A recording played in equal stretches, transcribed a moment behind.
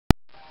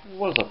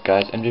What is up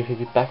guys,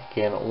 MJ50 back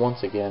again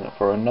once again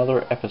for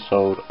another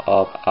episode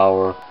of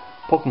our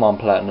Pokemon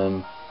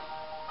Platinum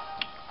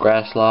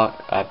Grasslocke.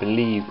 I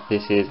believe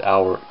this is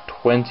our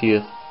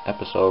 20th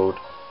episode,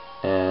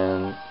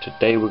 and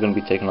today we're going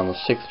to be taking on the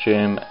 6th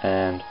gym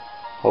and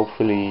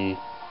hopefully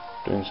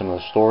doing some of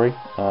the story.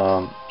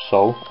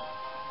 So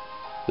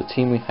the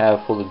team we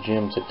have for the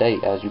gym today,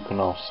 as you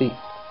can all see,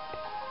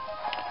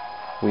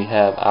 we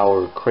have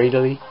our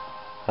Cradley,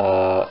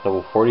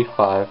 level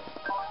 45.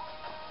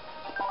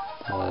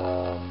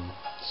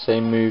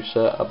 Same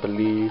moveset, I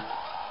believe.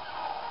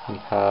 We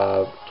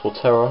have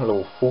Torterra,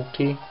 level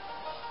 40,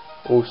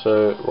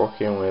 also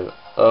rocking with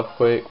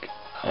Earthquake,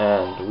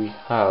 and we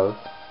have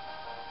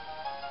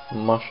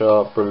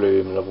Musha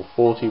Breloom, level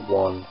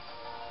 41,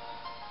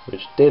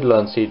 which did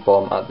learn Seed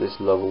Bomb at this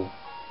level,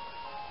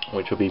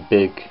 which will be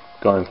big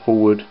going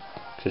forward.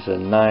 It's a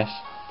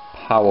nice,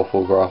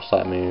 powerful grass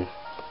type move,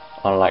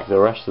 unlike the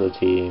rest of the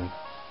team,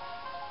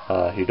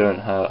 who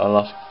don't have,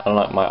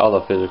 unlike my other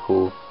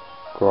physical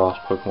grass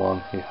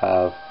Pokemon who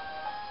have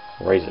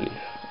Razor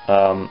Leaf.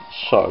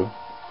 So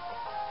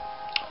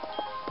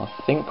I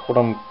think what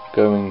I'm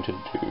going to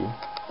do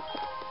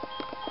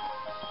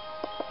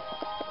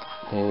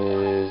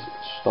is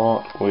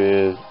start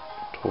with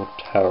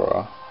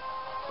Torterra,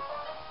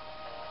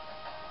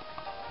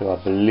 who I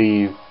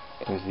believe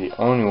is the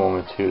only one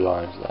with 2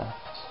 lives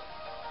left.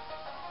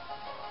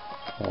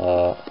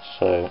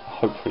 So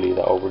hopefully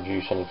that will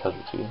reduce any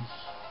casualties.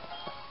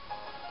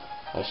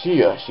 I see,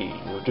 you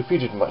have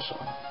defeated my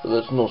son, but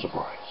that's no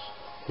surprise.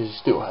 He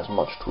still has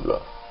much to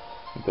learn.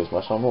 In case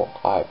my son wrong,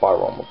 I,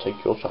 Byron, will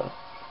take your turn.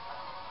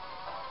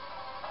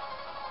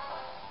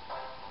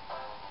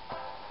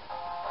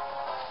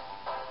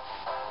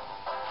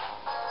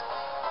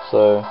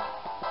 So,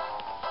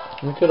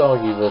 we could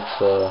argue that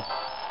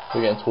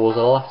we're getting towards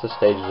the latter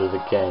stages of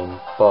the game,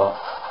 but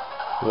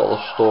what the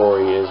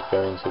story is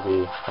going to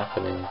be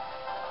happening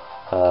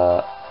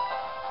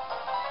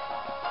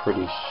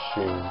pretty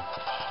soon.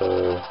 So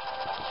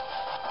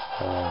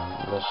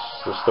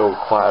there's still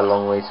quite a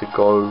long way to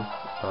go.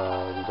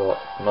 We've got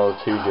another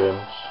 2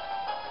 gyms,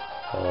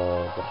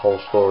 the whole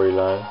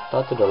storyline.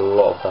 That did a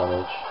lot of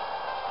damage,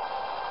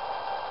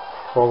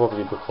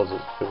 probably because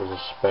it was a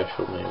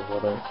special move. I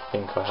don't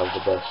think I have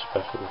the best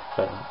special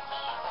defense.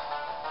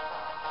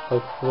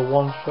 Hope for the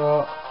 1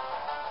 shot.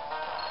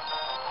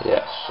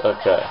 Yes,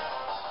 okay.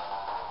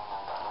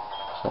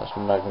 So that's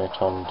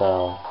Magneton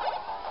down.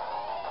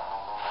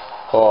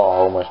 Oh, I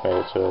almost made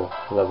it to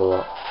level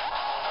up.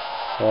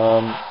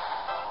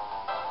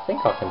 I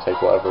think I can take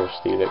whatever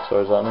Steelix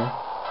throws at me.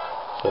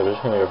 So we're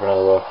just going to go for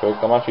another Earthquake.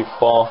 I'm actually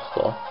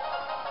faster,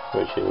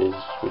 which is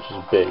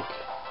big.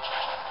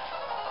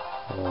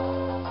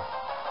 And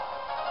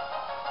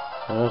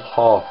there's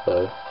half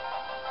though.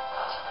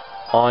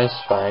 Ice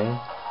Fang.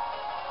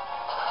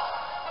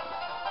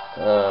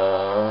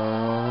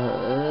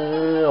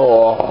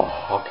 Oh,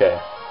 okay.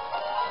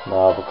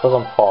 Now because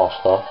I'm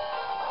faster,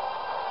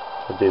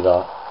 to do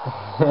that,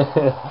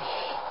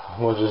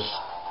 we'll just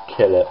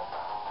kill it,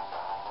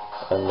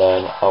 and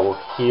then I will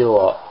heal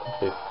up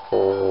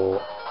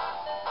before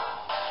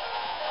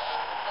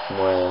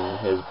when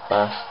his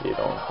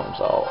Bastiodon comes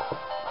out. I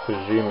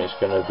presume it's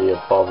going to be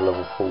above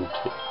level 40.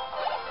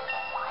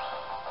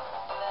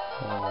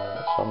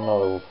 So I'm now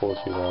level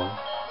 41,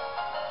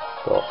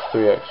 got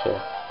 3 extra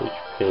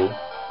HP.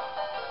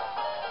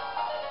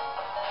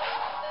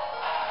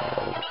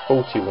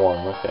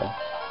 41, okay.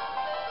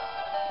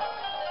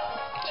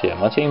 So yeah,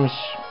 my team's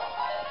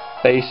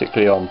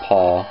basically on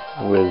par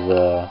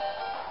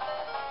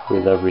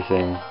with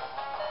everything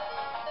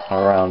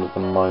around at the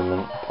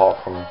moment,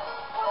 apart from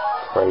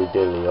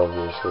Cradilly,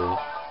 obviously.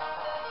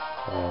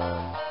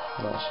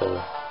 That's a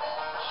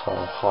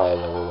slightly higher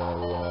level than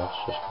everyone else,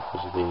 just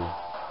because of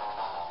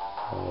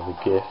the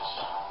gifts.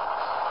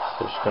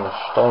 So it's going to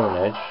Stone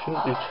Edge,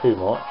 shouldn't do too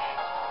much.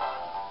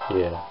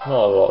 Yeah,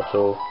 not a lot at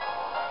all.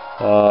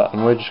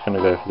 And we're just going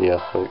to go for the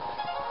Earthquake.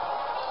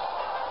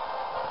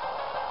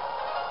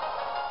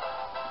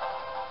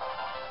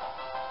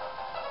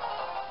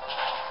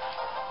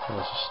 And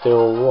it's a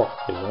steel rock,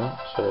 isn't it?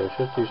 So it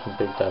should do some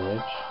big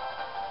damage.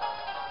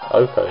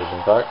 Okos,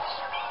 in fact.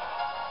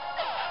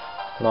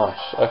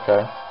 Nice,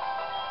 okay.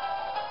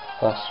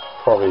 That's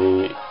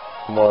probably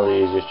one of the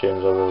easiest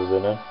gyms I've ever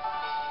been in.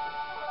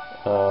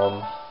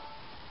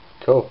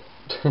 Cool.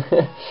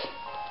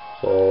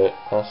 So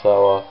that's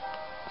our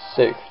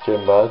 6th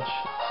gym badge.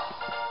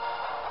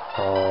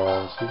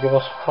 And so you give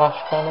us Flash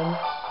Cannon.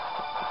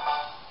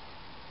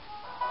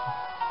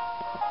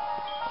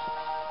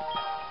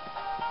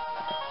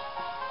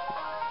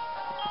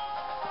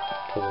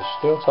 Because a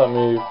steel type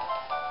move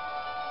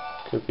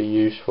could be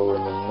useful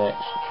in the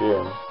next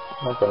gym,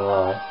 not gonna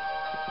lie.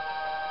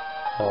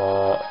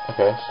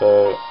 Okay,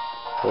 so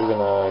we're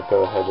gonna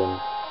go ahead and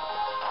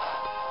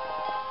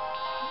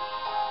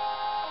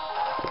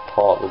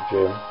depart the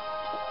gym.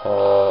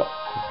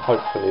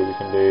 Hopefully we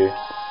can do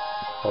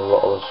a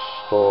lot of the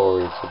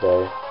story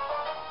today,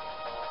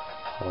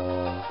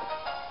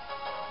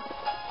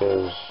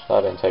 because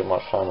that didn't take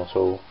much time at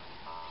all.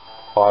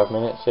 5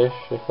 minutes-ish,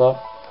 if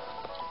that.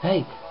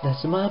 Hey,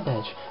 that's my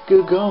badge.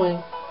 Good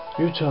going.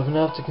 You're tough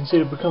enough to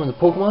consider becoming the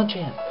Pokemon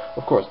champ.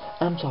 Of course,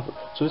 I'm tougher,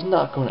 so it's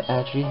not going to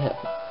actually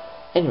happen.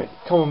 Anyway,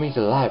 come with me to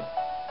the library.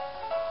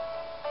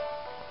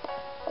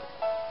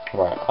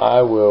 Right,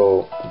 I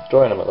will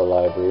join them at the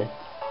library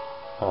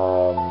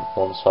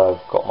once I've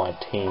got my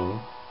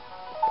team,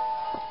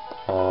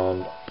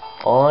 and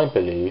I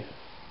believe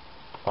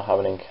I have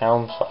an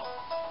encounter.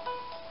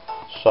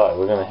 So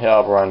we're going to hit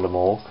up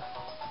random.org.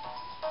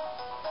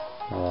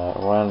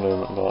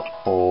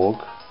 Random.org.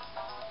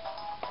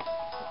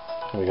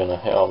 We're going to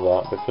hit up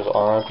that because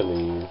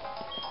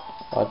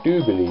I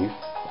do believe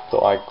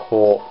that I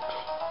caught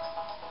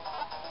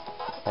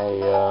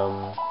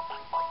an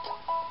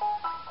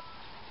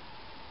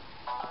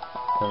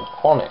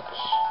Onyx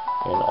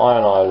in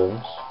Iron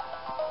Islands.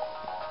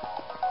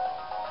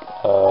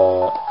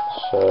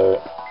 So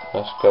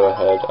let's go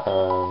ahead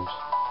and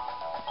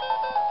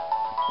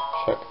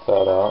check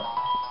that out.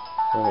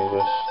 Let me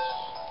just,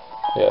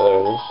 yeah, there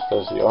it is.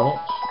 There's the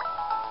Onyx.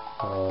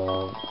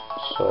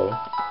 So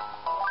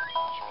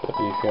let's put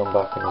Euphion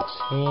back in the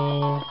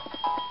team.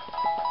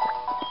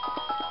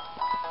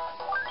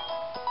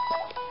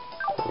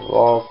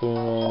 Put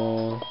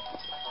and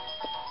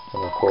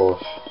of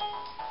course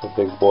the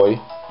big boy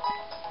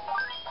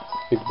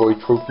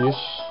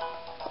Tropius.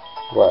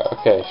 Right,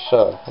 okay, so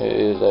it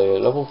is a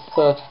level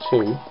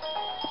 32,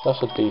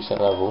 that's a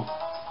decent level.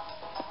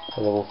 A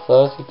level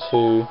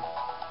 32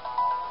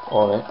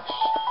 Onyx,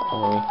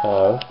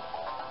 and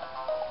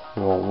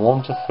we want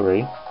 1 to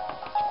 3.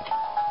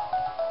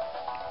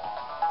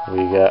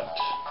 We get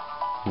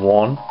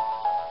 1.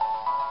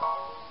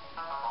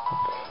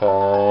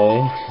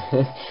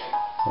 Okay.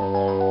 And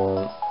then we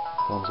want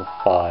 1 to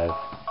 5.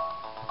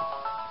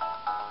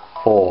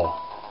 4.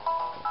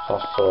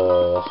 So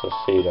that's a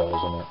C-dot,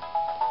 isn't it?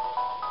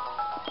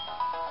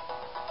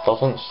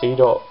 Doesn't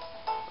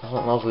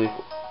Nuzleaf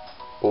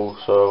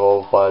also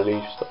evolve by a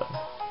leaf stone?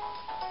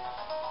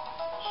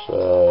 So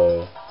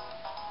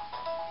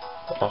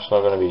that's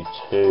not going to be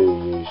too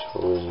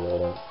useful, is it? I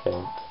don't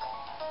think.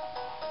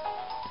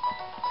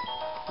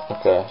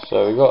 Okay, so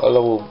we got a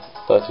level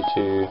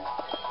 32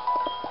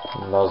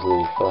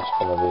 Nuzleaf. That's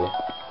going to be,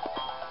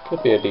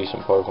 could be a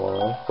decent Pokemon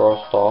though, for a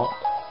start.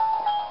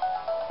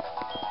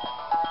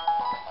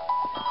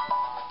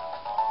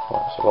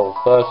 Right, so level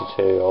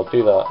 32. I'll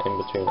do that in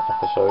between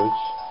episodes.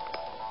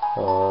 I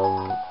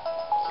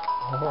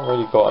haven't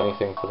really got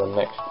anything for the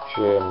next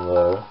gym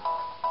though.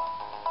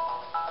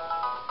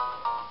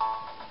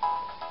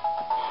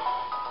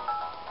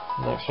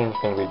 Next gym's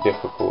going to be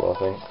difficult, I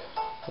think.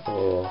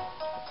 Yeah,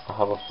 I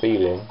have a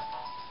feeling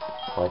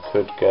I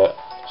could get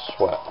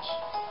swept,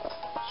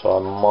 so I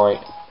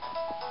might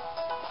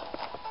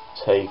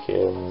take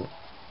in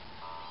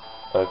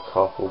a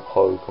couple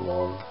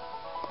Pokemon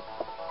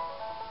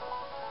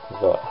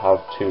that have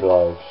 2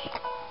 lives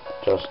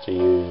just to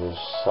use as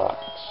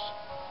sacks.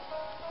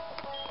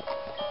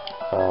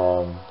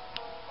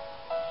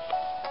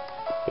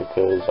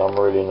 Because I'm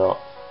really not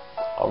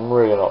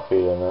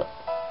feeling it.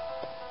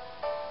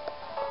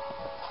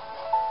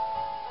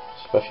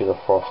 Especially the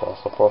Frostas.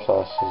 The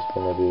Frostas is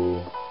going to be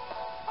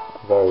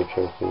very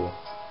tricky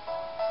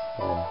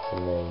for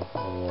me.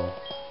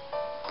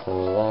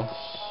 Unless,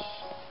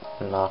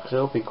 nah, because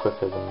it'll be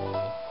quicker than me.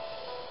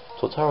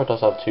 Torterra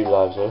does have 2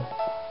 lives though,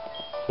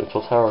 so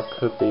Torterra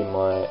could be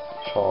my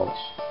chance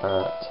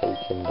at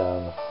taking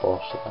down the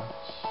Frostas.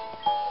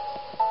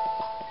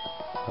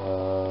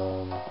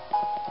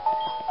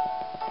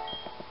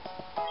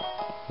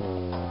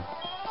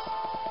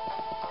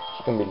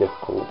 It's going to be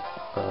difficult.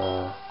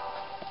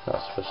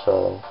 That's for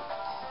certain.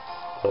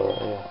 But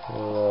yeah,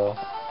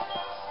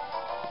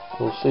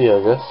 we'll see,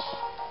 I guess.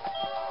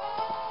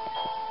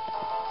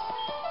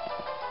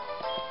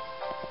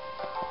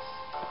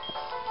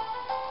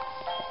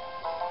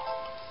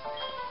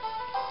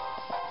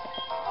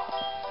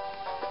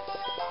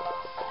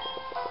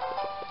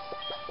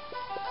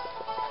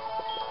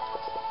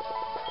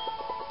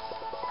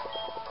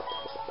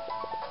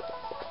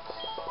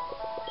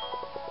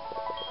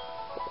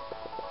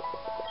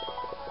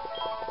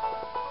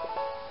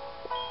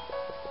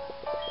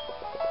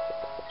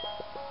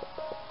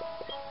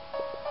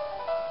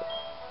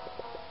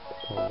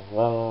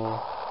 Well,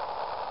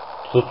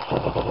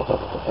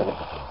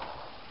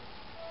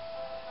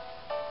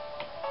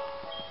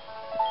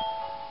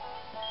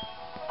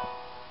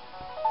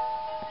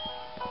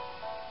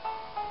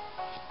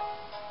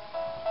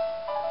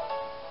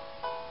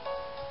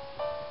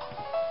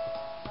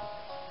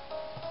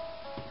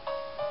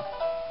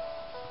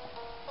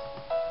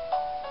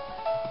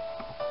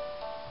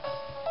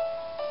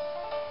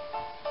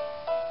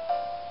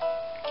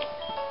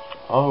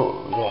 oh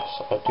yes,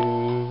 I do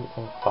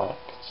in fact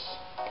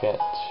get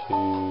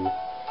to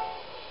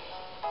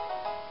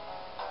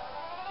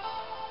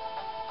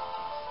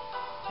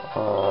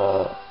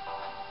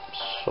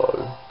so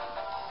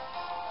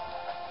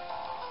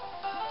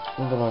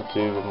what did I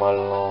do with my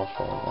last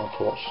one? I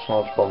taught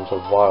Sludge Bomb to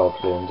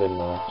Vileplume,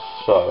 didn't I?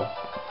 So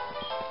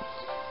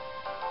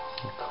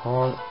I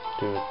can't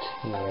do a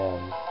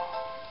TM.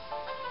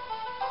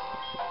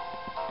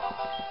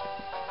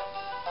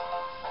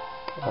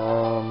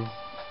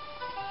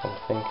 I'm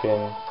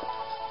thinking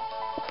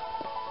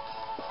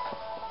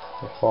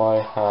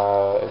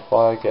if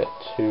I get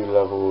 2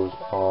 levels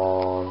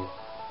on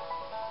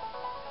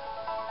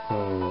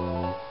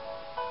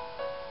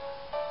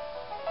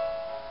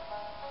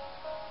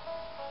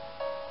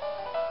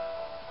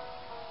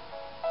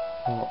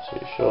I'm not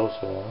too sure, to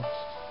be honest.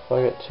 If I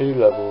get 2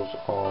 levels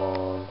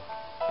on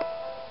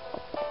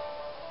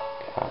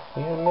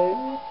Cafnea,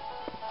 maybe?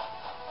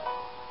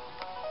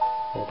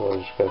 Or do I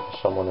just go for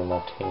someone in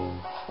my team?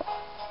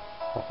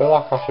 I feel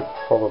like I should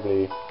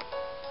probably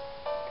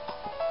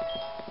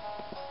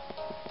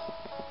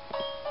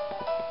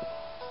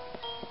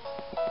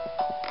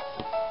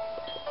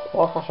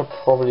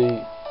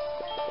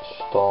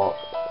start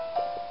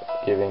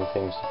giving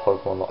things to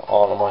Pokemon that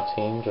aren't on my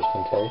team, just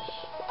in case.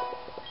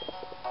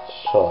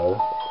 So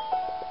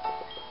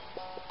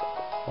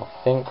I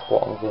think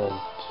what I'm going to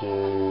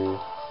do,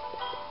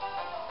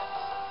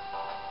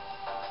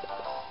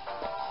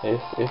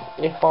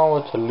 if I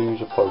were to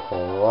lose a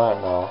Pokemon right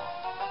now,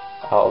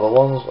 out of the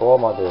ones, what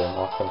am I doing?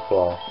 I can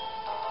fly.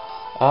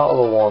 Out of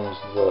the ones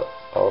that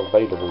are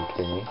available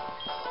to me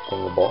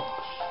in the box,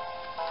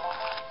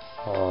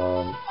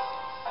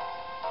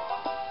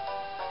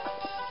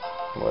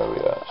 where are we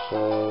at? So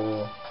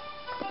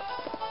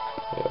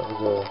yeah, we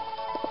go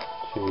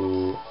to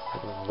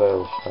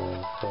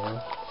Veilstone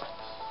first.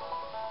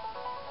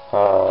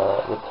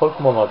 The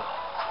Pokemon I'd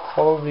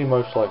probably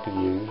most likely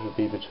use would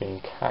be between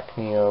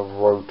Cacnea,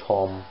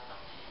 Rotom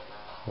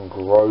and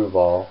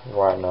Grovar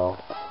right now,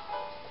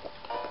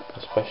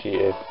 especially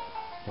if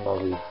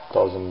Nuzzy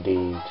does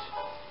indeed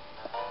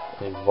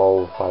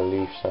evolve by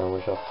Leaf Stone,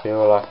 which I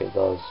feel like it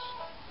does.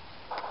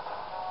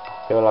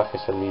 I feel like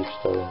it's a Leaf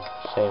Stone.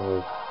 Same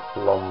with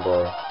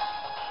Lombro,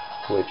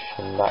 which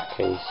in that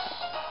case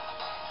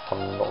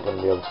I'm not going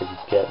to be able to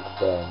get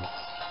them.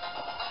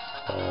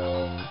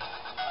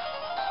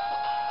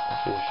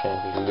 Which is a shame,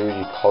 because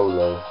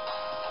Ludicolo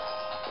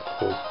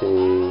could be,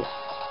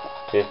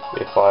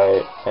 if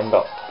I end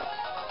up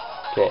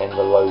getting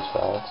the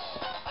Lotads,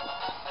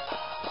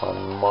 I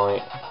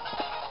might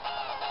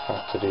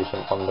have to do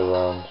some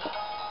underground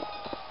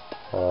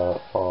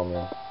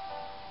farming.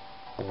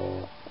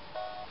 Yeah.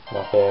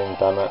 Nothing,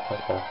 damn it,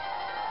 okay.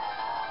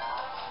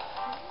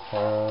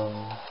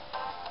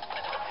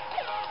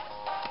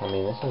 I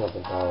mean, this is a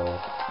bit bad.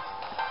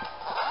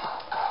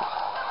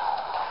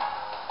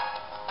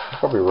 I'll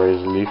probably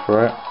raise a leaf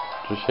for it,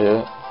 just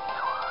here.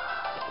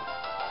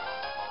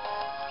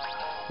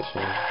 Get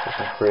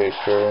some free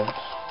experience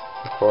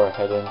before I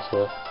head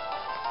into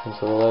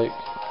the lake.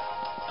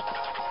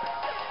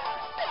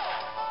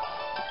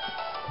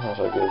 How's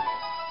that good?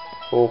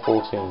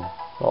 414.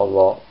 Not a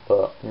lot,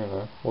 but you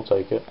know, we'll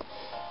take it.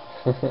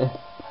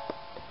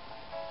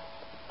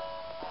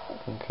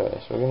 Okay,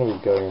 so we're going to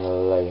be going to the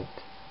lake.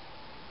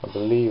 I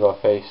believe I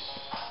face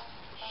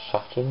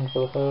Saturn for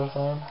the first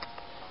time.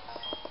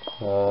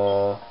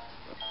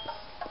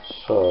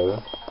 So I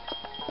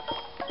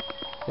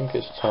think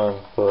it's time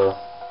for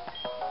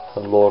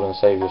the Lord and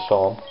Saviour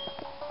Psalm,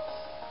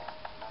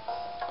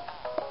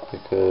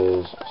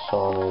 because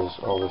Psalm is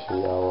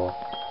obviously our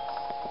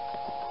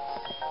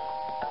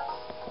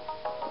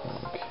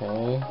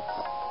okay.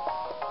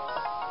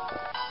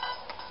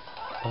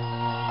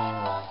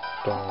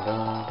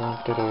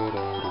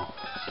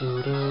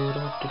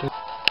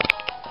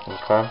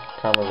 Okay,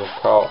 camera just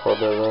cut out for a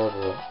bit there,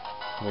 but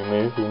we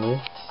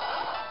move.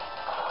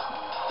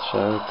 So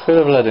could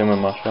have led him with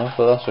Mushroom,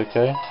 but that's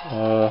okay. I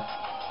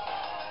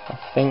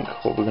think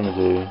what we're going to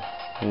do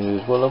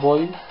is, what level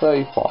are you?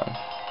 35.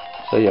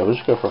 So yeah, we'll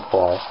just go for a 5.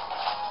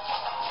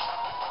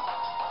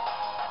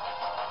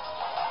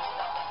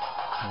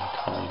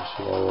 Okay,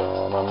 so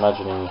I'm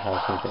imagining you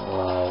have something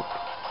like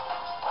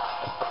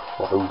a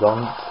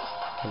Krogunk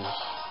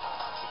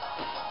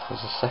as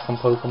a second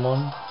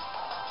Pokemon,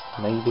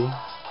 maybe.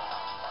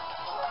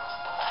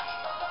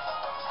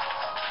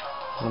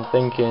 I'm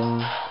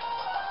thinking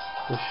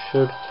this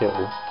should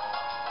kill.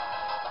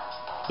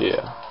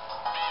 Yeah.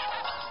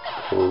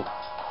 Cool.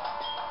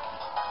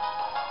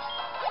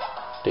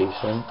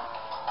 Decent.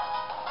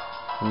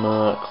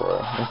 Murkrow.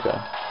 Okay.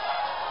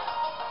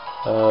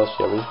 So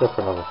yeah, we just go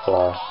for another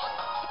fly.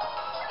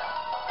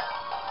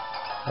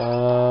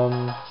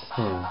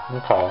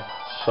 Okay.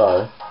 So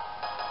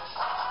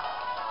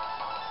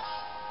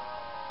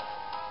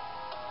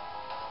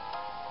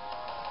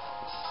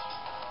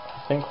I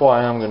think what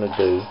I am going to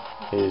do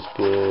is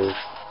give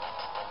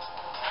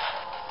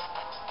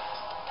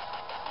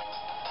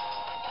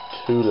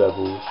 2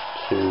 levels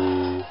to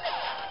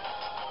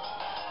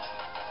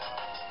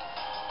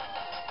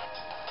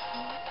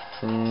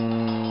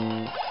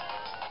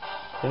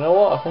you know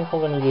what, I think I'm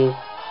going to give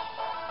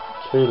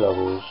 2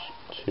 levels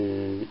to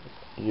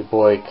your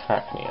boy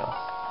Cacnea.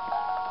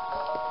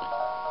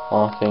 I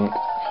think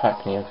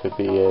Cacnea could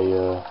be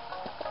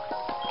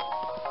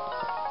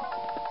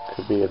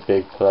a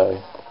big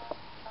play.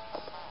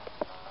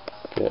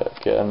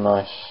 Get a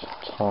nice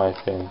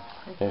type in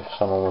if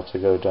someone were to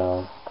go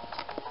down.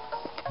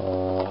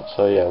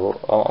 So yeah, well,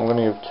 I'm going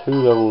to give 2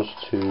 levels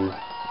to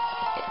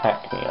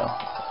Cacnea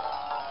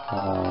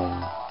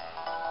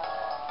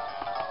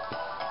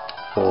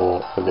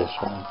for this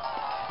one,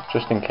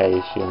 just in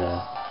case, you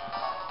know,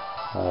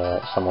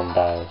 someone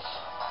dies.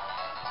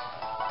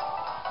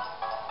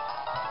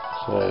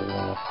 So we're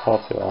going to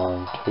pop it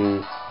on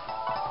 2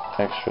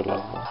 extra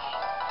levels.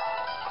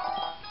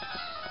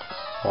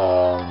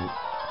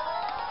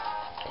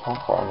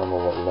 Can't quite remember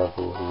what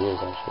level he is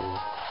actually,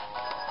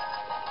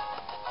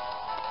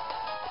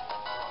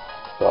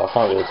 but I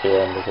can't do it to the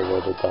end because I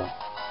did that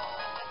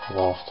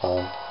last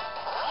time.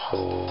 So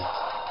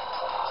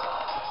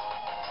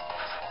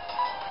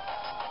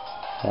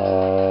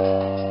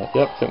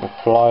yep, I think we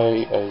fly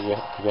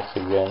yet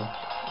again.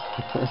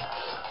 I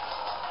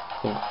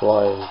think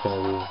fly is going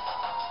to be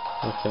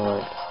looking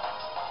like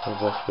the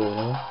best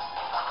version.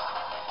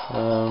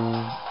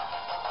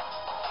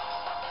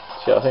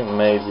 So I think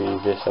maybe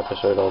this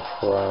episode I'll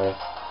try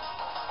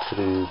to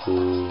do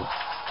the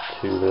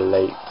 2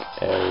 lake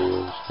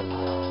areas, and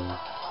then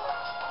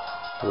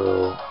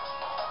we'll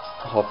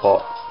hop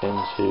up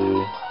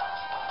into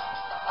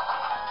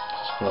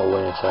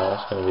winter.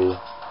 That's going to be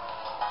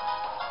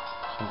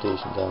some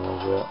decent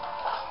damage. Yeah.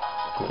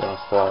 We're going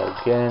to fly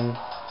again.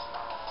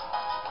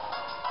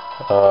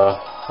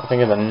 I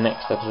think in the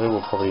next episode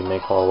we'll probably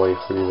make our way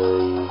through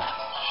the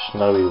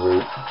snowy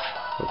route,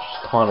 which is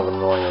kind of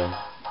annoying.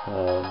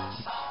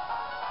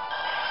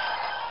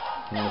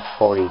 In the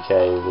foggy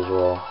cave as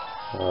well.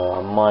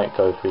 I might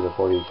go through the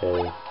foggy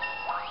cave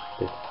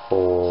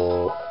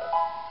before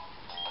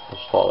I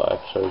start that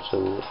episode, so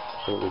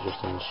we're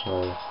just in the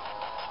snow to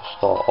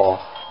start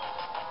off.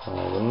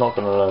 We're not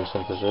going to learn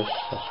synthesis,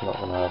 that's not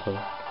going to happen.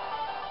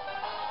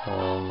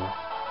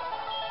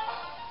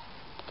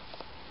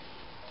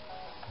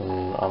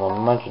 I'm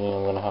imagining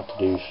I'm going to have to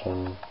do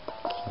some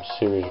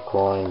serious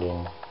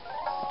grinding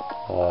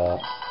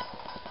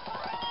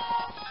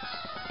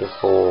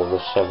before the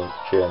 7th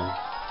gym,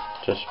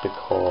 just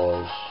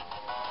because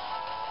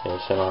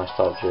it's an iced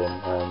out gym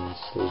and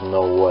there's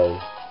no way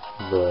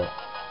that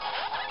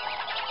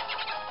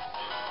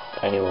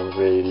anyone's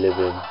really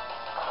living.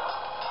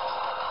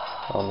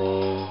 I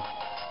mean,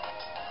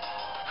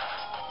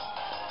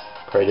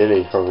 Cradilly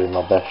is probably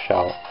my best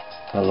shout,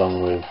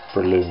 along with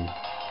Breloom.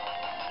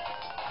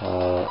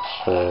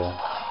 So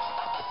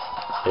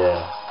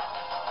yeah,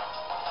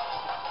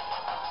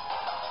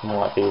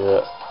 might be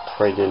that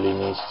Cradilly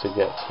needs to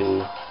get to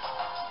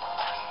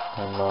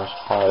a nice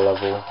high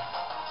level.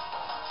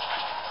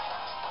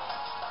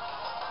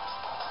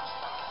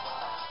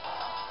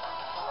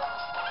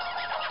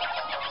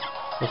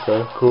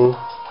 Okay, cool.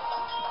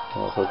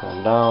 I'll put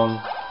them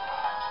down.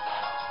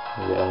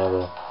 We get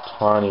another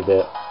tiny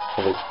bit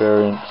of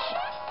experience.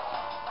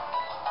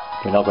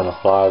 We're not going to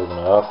fly, we're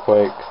going to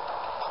earthquake.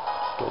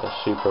 Get a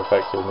super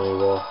effective move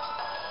there.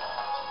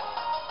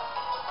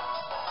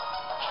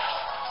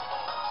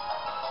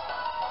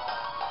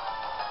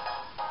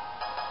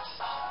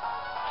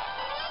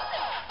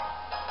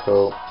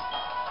 Cool.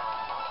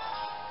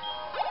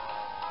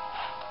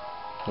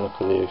 Look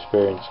at the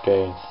experience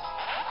gain.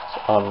 It's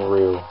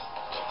unreal.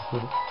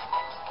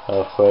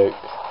 Earthquake.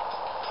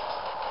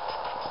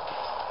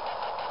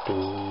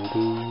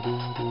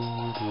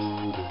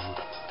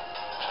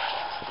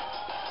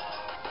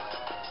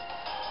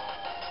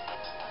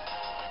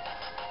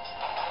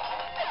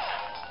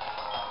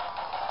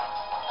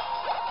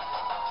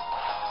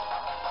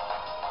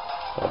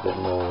 A bit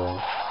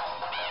more.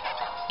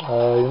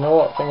 You know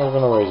what? I think I'm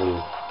gonna raise you.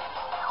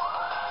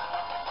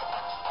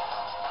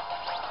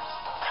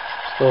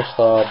 Still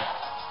stab.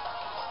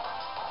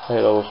 8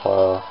 levels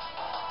higher.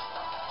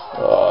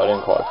 Oh, I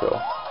didn't quite kill.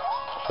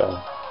 Shame.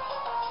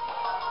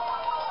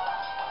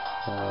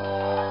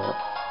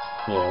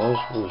 Yeah, we'll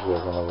just go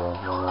for another one.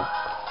 Why not?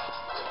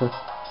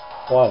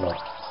 Why not?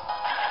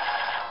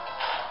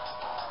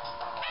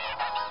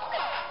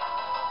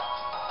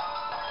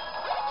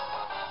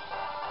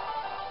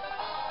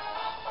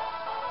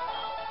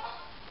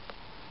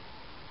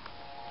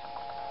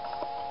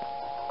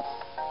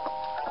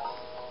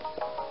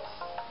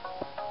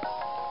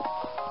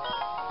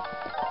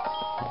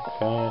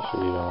 Okay, so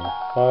you don't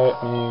fight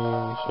me,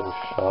 so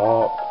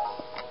sharp.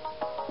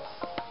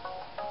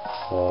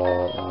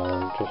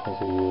 Just need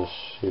to use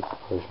super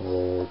potion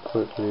very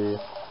quickly.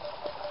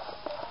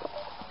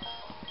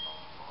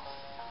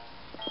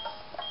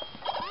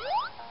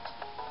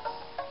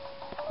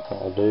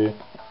 That'll do.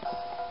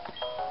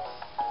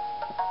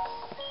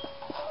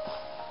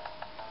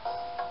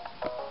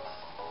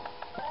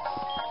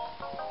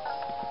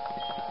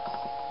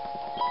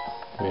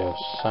 We have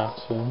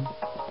Saturn.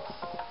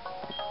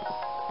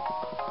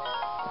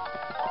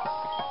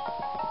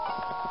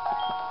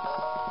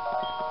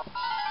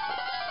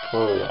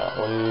 Oh yeah,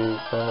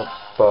 we've done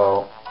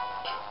about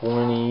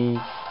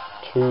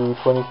 22,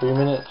 23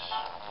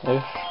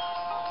 minutes-ish.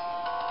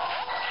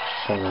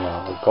 So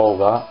now we'll goal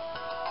that.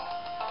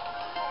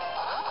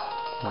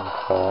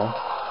 Okay.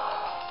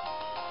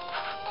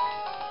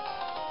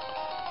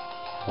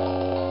 So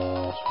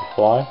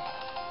fly.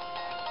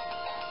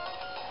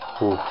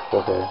 Oof,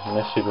 okay, and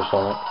this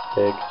supersonic,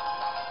 big.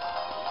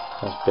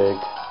 That's big.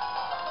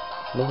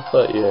 Number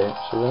 38,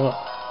 so they're not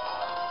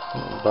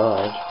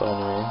bad by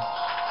any means.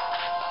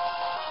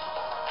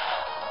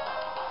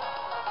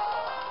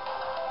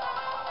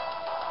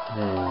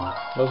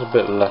 That's a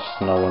bit less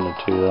than I wanted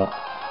to do that.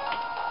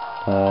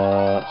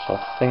 So I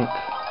think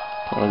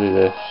I'm gonna do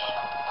this.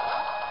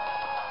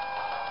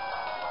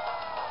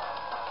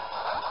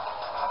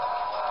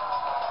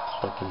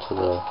 Swap into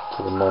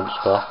the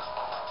monster.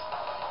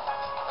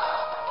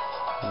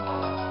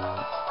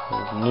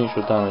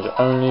 Neutral damage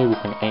only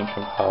with an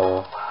ancient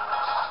power.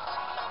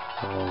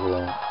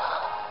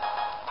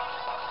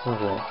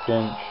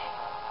 Flinch.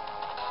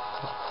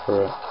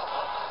 Crit.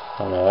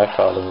 Oh no, that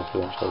card doesn't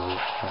flinch, does it?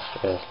 That's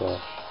air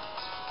slash.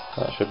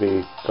 That should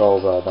be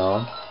goal bar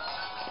down.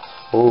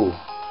 Ooh,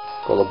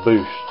 got a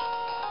boost.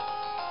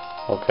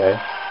 Okay.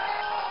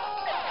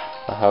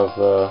 I have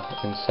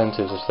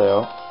incentive to stay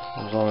up,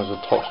 as long as the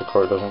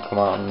Toxicroak doesn't come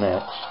out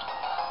next.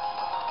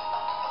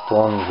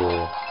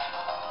 Bronzor.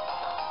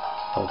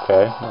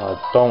 Okay, I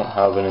don't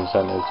have an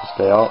incentive to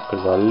stay out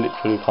because I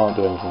literally can't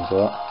do anything to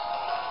that.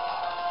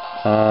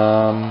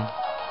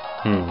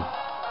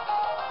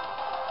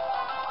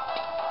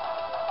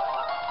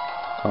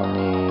 I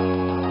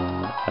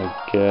mean, I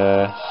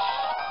guess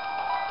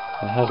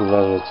it has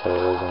Levitate,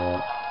 doesn't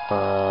it?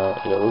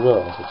 Yeah, we'll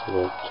go into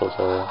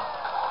Torterra.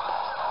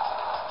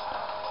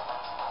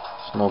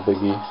 It's no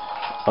biggie.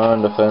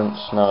 Iron defense,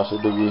 now it's a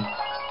biggie.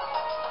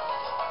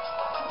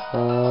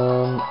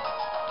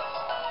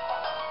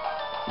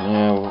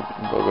 Yeah,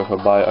 we've got to go for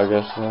bite, I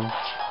guess, then.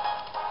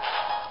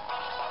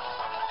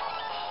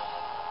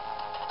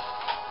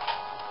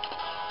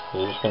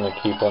 You're just going to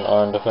keep on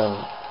iron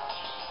defense.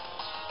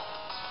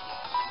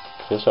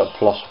 It's at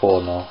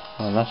 +4 now,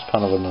 and that's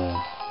kind of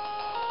annoying.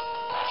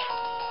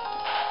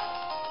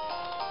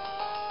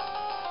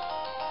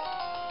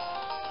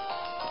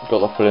 Got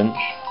the flinch.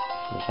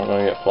 It's not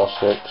going to get +6.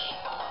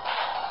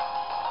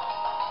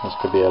 This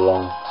could be a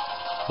long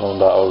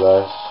battle,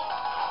 guys.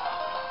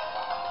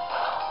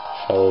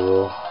 Shadow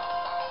Roll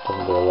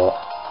doesn't do a lot.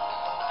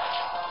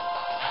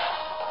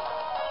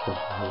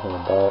 He's going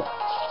to bite.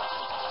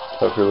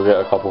 Hopefully we'll get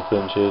a couple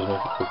flinches,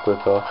 make it go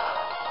quicker.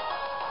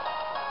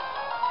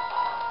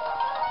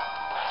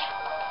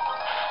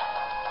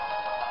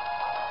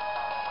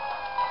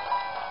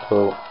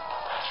 Cool.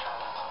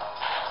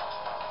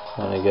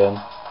 And again.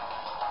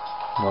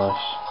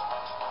 Nice.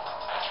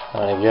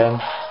 And again.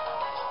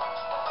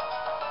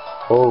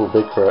 Oh,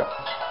 big crit.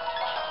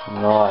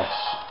 Nice.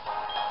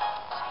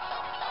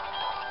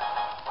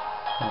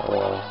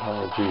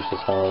 I'll reduce the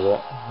time a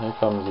bit. Here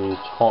comes the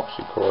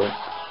Toxicroak.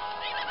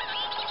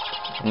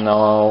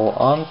 Now,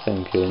 I'm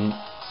thinking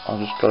I'll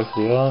just go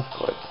for the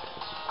Earthquake.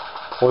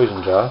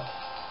 Poison Jab.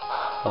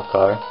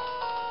 Okay.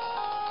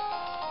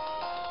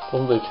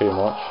 Doesn't do too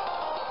much.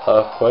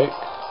 Earthquake.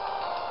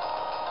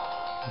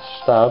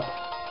 Stab.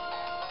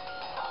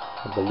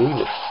 I believe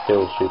it's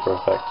still super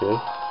effective.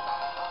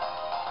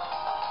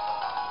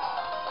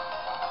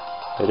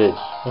 It is.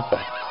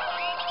 Okay.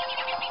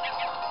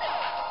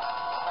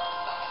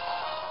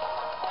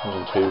 I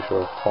wasn't too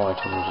sure if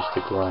fighting was just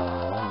the ground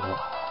round, but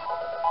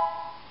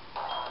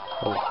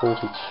level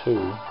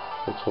 42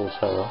 for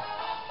Torterra,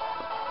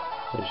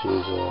 which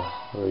is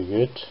very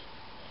good.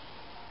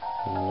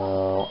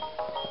 Now,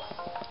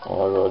 all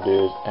I've got to do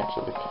is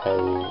exit the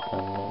cave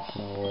and make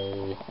my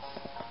way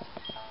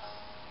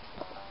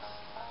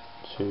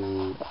to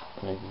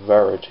make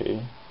Verity.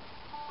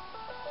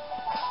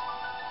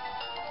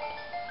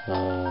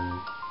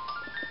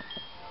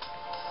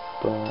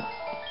 But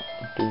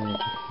I do need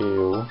to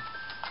heal.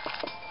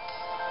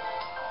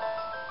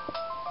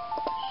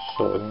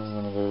 So I'm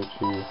going to go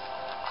to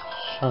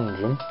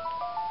Sungeon.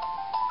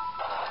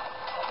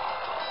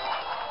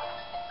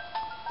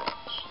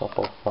 Stop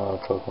off Fire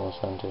Pokemon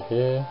Center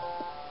here.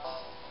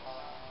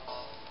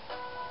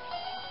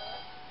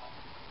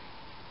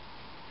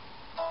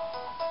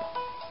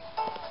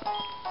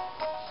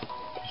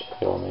 Just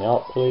heal me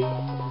up, please.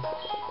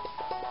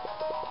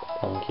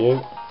 Thank you.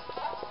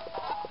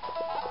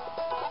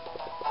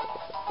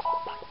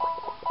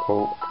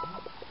 Cool.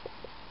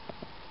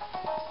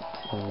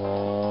 And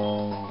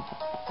then,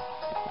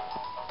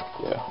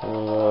 yeah,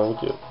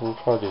 we'll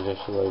try to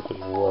isolate as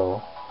well.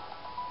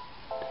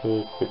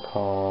 Could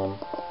become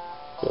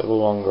a bit of a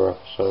longer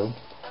episode,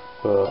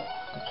 but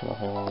there's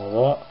nothing wrong with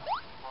that.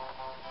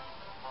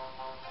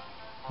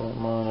 Don't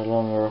mind a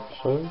longer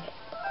episode.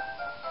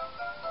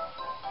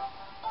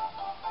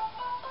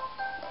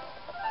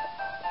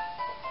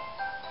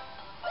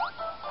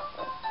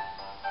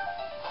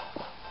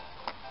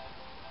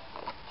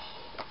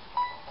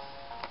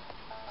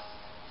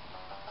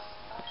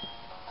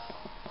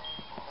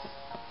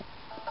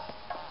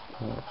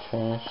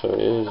 Okay, so it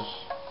is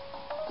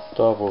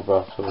double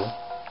battle.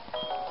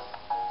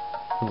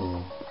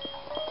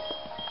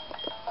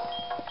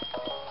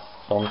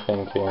 So I'm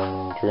thinking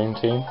Dream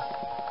Team.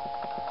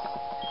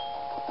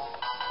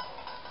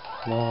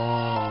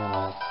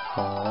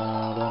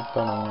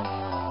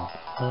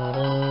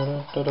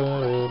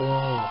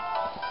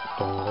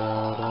 Okay.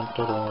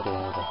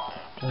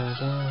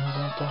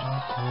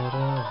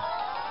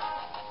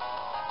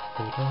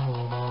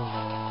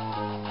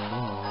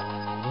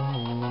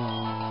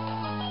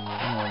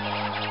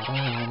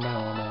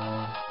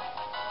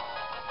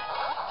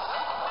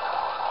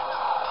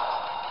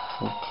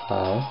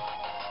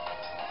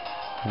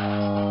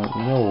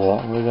 You know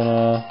what? We're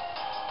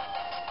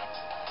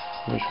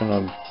just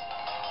gonna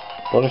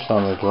body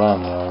slam the glam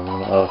now. I'm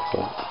gonna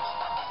earthquake.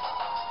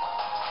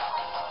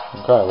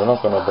 Okay, we're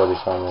not gonna body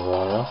slam the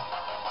glam now.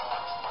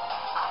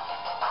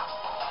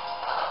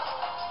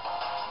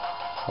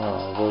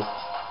 Both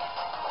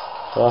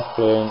soft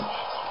flinch,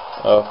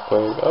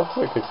 earthquake.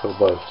 Earthquake could kill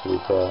both, to be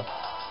fair.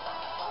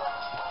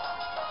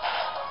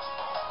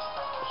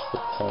 Just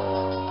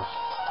depends.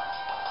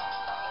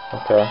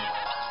 Okay,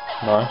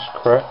 nice,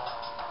 crit.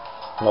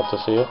 Love to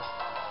see it.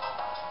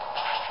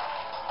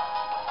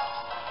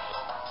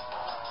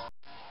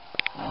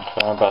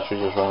 Okay, my battery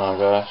just ran out,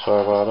 guys.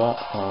 Sorry about that.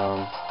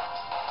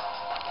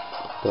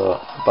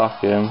 But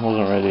back in,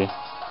 wasn't really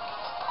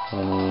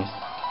any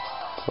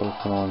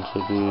Pokemon to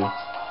do.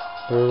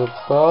 There's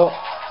about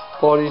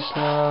body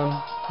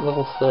slam,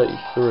 level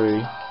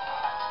 33.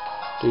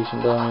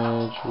 Decent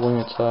damage, wing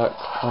attack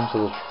onto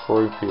the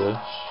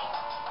Tropius.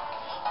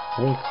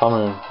 I'm really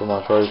coming for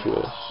my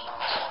Tropius.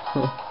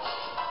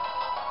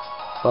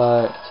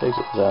 Bite, takes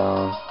it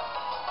down,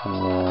 and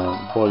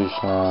then body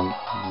slam,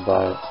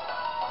 bite,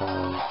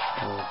 and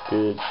we're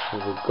good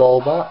with a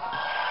Golbat.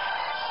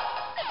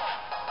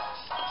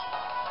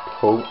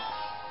 Cool.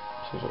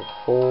 This is a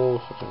 4,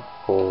 this is a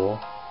 4.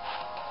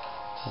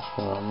 What's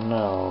going on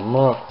now?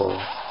 Merkle.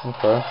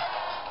 Okay.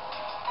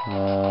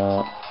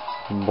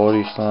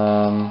 Body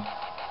slam,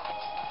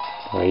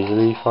 Razor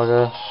Leaf, I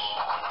guess.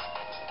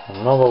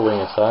 Another wing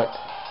attack.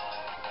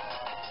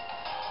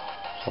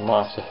 So I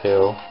might have to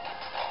heal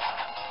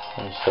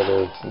instead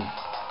of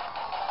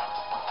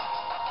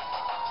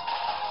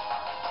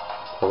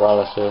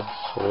paralysis.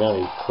 So we're gonna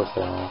be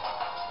quicker now.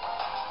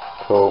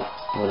 Cool.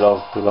 We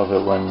love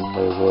it when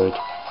they avoid.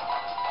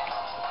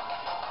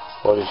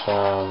 Body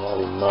slam, that'll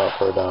be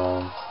Merkle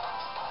down.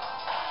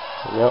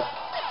 Yep.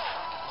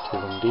 Two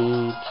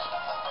indeed.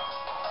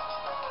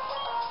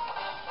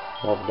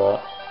 Love that.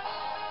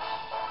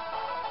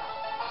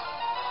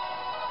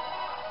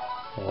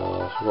 So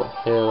we've got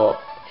heal up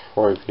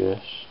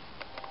Tropius.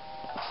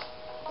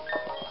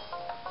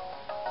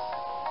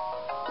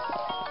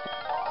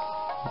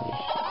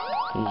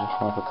 Just use a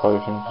hyper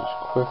potion because it's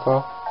quicker.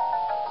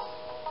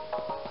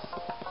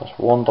 That's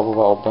one double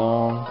battle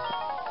down.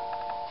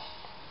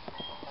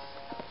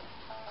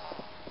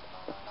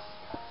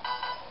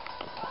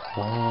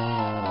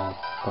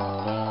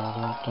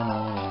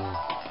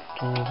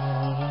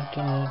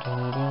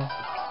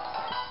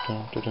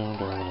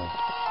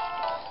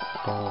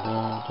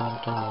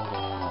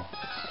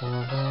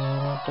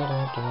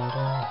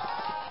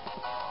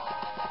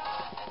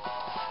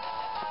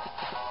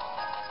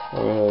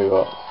 We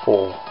got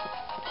 4,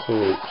 2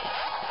 each.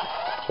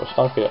 So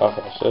Stunky,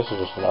 okay, so this is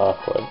just an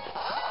earthquake.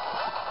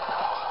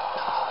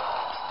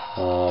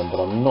 But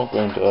I'm not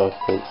going to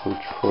earthquake with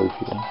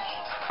Tropius.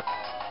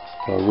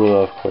 I will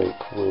earthquake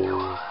with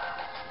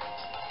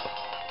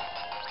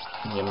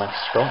your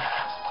mascot.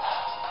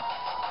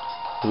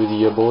 With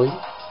your boy.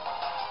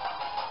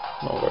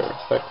 Not very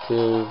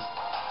effective.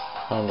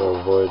 Pounder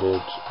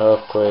avoided.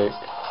 Earthquake.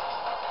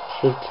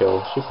 Should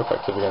kill. Super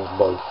effective against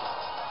both.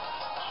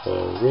 So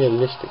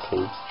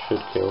realistically,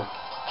 should kill.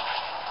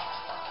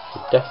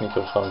 Should definitely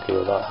kill Stunky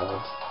with that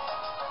health.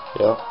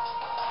 Yep.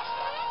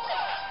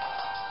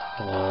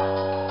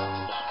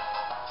 And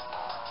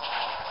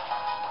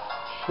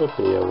should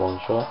be a one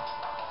shot.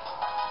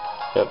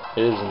 Yep,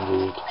 it is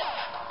indeed.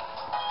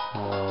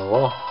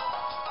 Voila.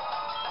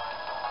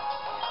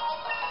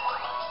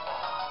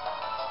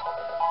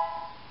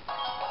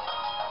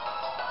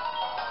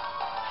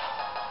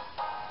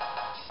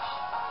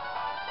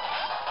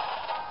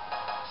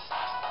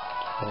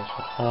 There's a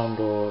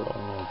Houndour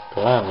and a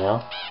Galania.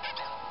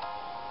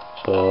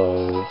 So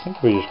I think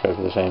we just go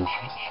for the same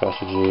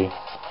strategy,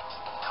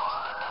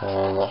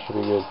 and that should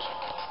be good.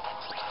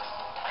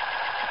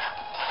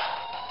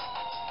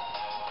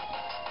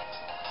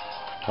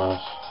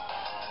 Nice.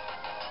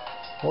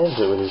 What is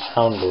it with these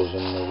Houndours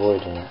and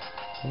avoiding it?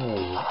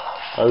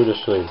 Odor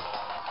Sleep.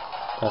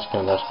 That's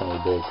gonna be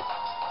big.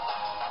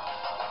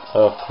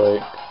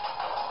 Earthquake.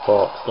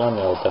 But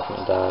Galania will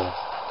definitely die.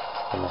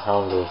 And the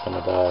Houndour is going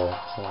to die,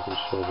 as we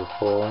saw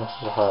before, and this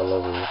is a higher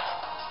level.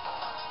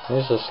 And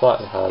this is a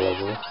slightly higher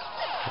level, I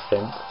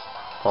think.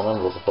 Can't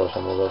remember what the first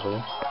one was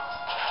actually.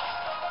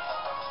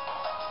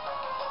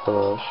 But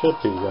it should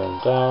be going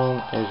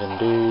down, is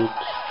indeed.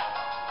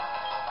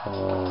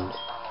 And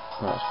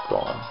that's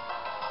gone.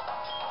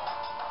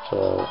 So,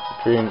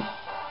 Dream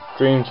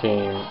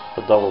Team,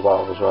 the double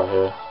battles right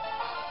here.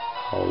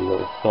 You got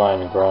your flying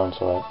and ground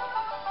type.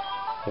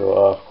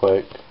 Your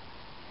Earthquake.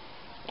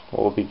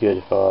 What would be good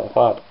if I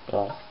had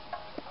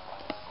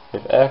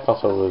if Air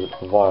Cutter was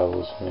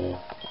vials here,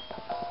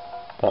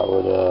 that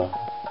would yeah,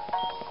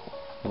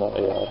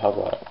 I'd have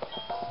like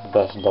the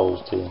best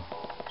doubles team.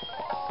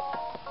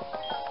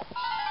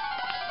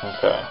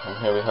 Okay, and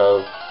here we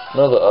have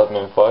another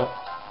admin fight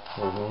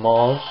with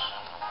Mars.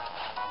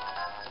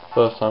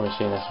 First time we've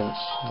seen her since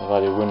the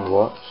Valley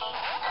Windworks.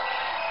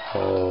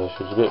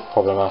 She was a bit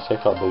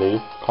problematic, I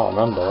believe. Can't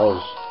remember, that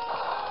was...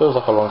 feels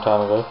like a long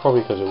time ago,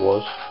 probably because it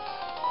was.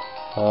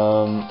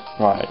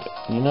 Right,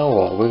 you know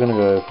what, we're gonna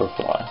go for a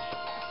fly.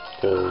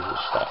 Because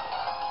it's that.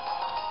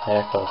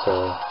 Haircut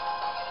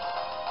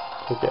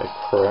could get a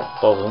crit,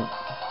 doesn't.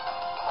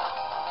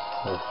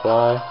 We'll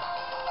fly.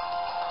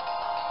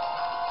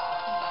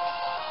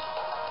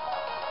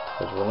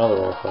 There's another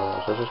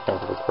aircraft, so just going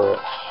for the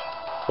crits.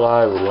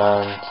 Fly, we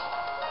land.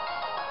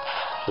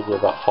 Should be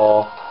about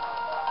half.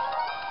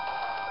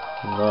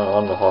 No,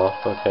 under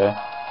half, okay.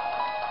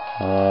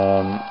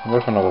 Go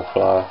for another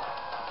fly.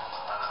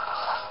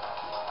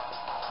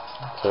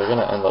 So we're going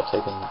to end up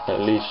taking at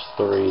least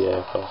 3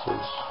 air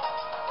classes.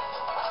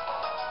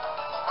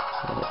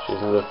 Which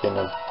is looking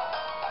a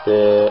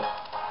bit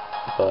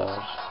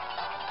bad.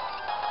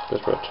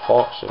 Goes for a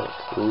toxic.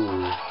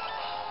 Ooh.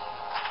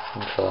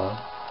 Okay.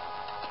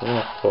 We're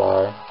going to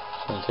fly.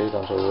 It's going to take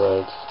down to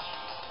reds.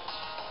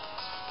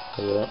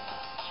 Yeah.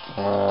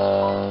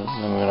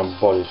 Then we're going to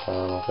body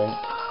slam, I think.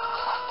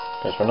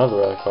 Goes for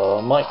another air car.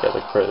 I might get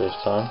the crit this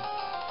time.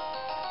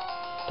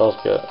 Does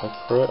get a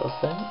crit, I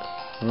think.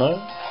 No?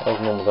 That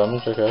was normal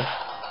damage, okay.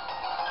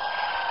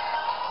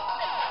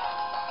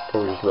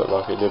 Probably just looked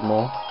like it did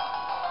more.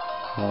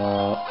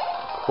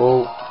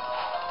 Cool.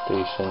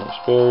 Decent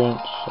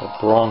experience. A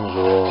bronze,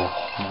 oh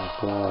my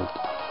god.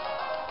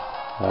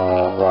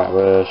 Right,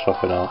 we're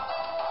swapping out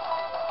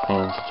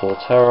into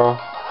Torterra.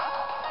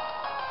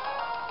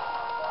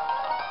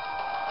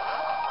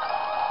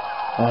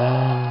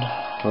 And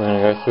we're going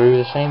to go through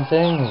the same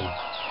thing.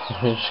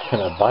 We're just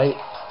going to bite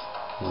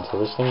until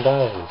this thing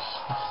dies.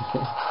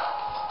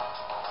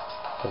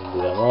 Doesn't do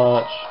that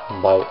much.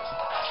 Bite.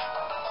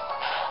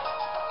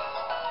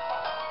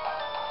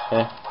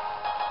 Yeah.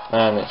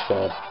 And it's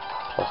going to...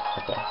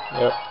 okay.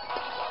 Yep.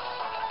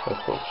 Of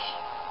course.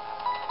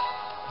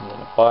 I'm going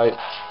to bite.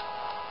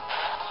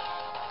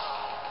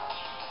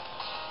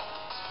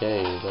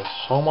 Yay, there's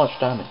so much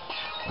damage.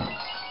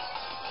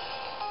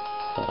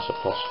 That's a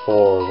 +4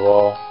 as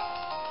well.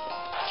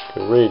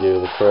 Could really do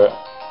with a crit,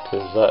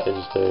 because that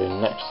is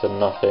doing next to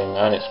nothing,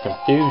 and it's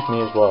confused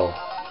me as well.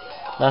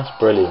 That's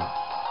brilliant.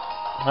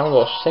 I haven't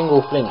got a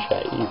single flinch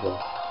yet either.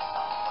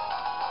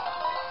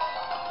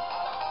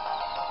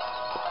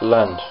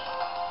 Land.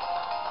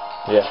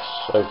 Yes,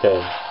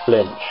 okay.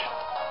 Flinch.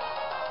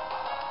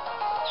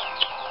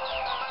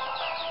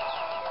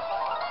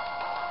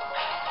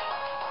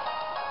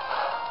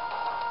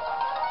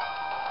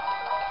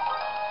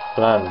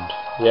 Land.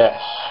 Yes.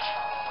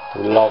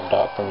 We love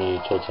that from you,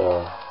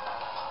 Torterra.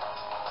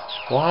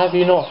 Why have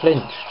you not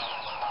flinched?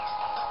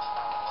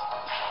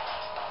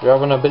 You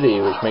have an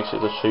ability which makes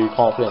it so you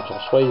can't flinch.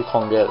 I swear you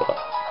can't get that.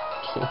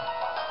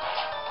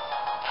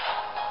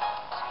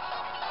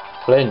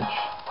 Flinch.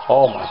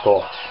 Oh my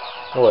gosh.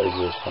 What is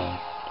this, man?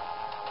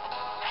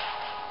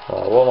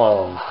 Right, what am I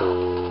on?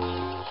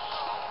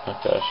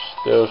 Okay,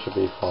 still should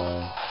be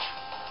fine.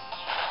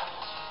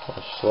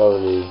 I'm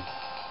slowly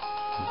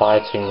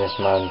biting this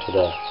man to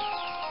death.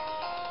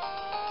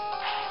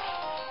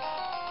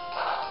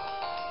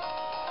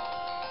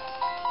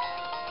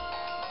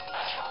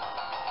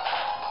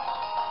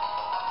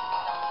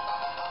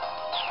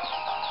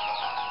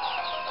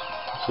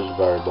 This is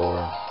very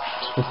boring.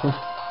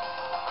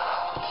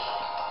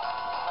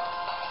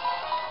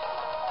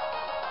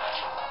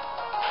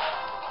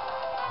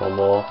 One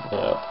more,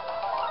 yeah.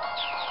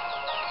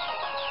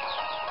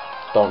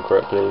 Don't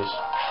crit, please.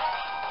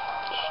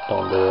 Just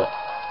don't do it.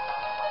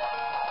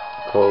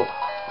 Cool.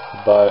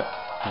 Bye.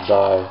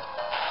 Die.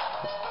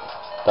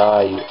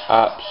 Die, you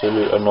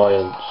absolute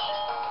annoyance.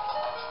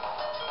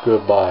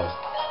 Goodbye.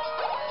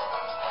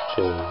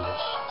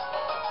 Jesus.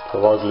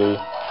 Probably.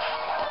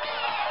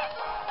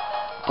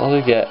 Does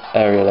it get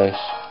aerial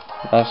ace?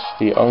 That's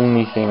the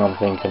only thing I'm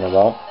thinking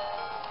about.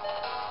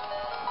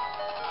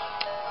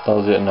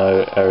 Does it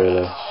know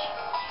aerial ace?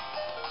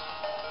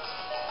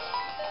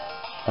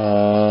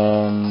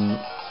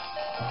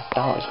 I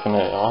doubt it's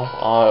gonna.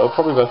 It'll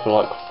probably go for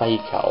like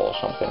fake out or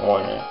something,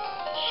 won't it?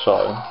 So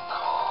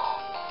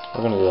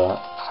we're gonna do that.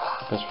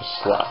 It goes for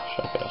slash.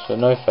 Okay, so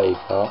no fake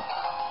out.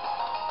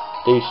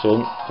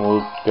 Decent.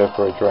 We'll go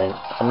for a drain.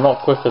 I'm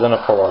not quicker than a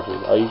probably.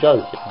 Are you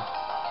joking?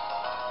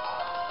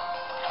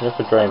 Go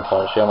for drain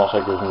punch. See how much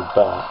that gives me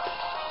back.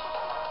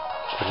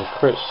 So the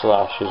crit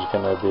slash is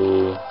gonna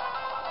be.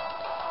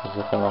 It's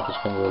looking like it's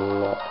gonna be a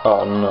lot.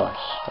 Oh,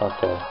 nice.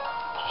 Okay.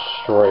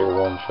 Straight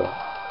one shot.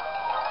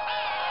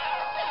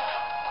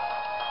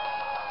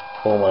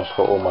 Almost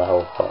got all my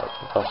health back.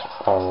 That's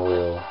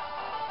unreal.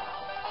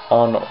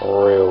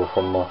 Unreal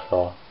from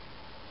Musha.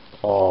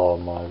 Oh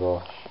my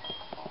gosh.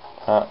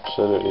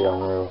 Absolutely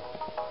unreal.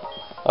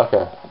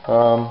 Okay.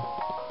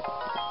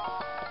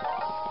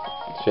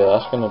 So yeah,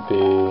 that's gonna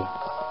be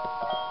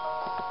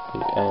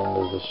the end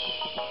of the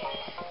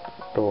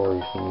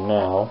story for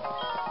now.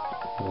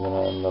 I'm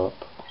gonna end up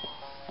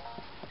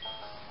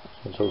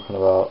talking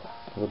about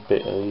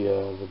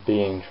the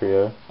being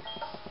trio,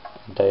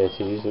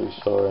 deities that we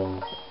saw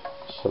in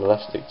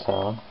Celestic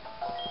Town.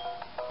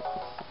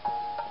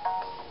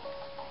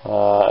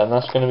 And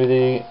that's going to be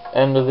the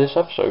end of this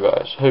episode,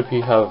 guys. Hope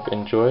you have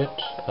enjoyed.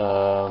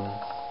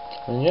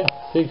 And yeah,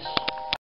 peace.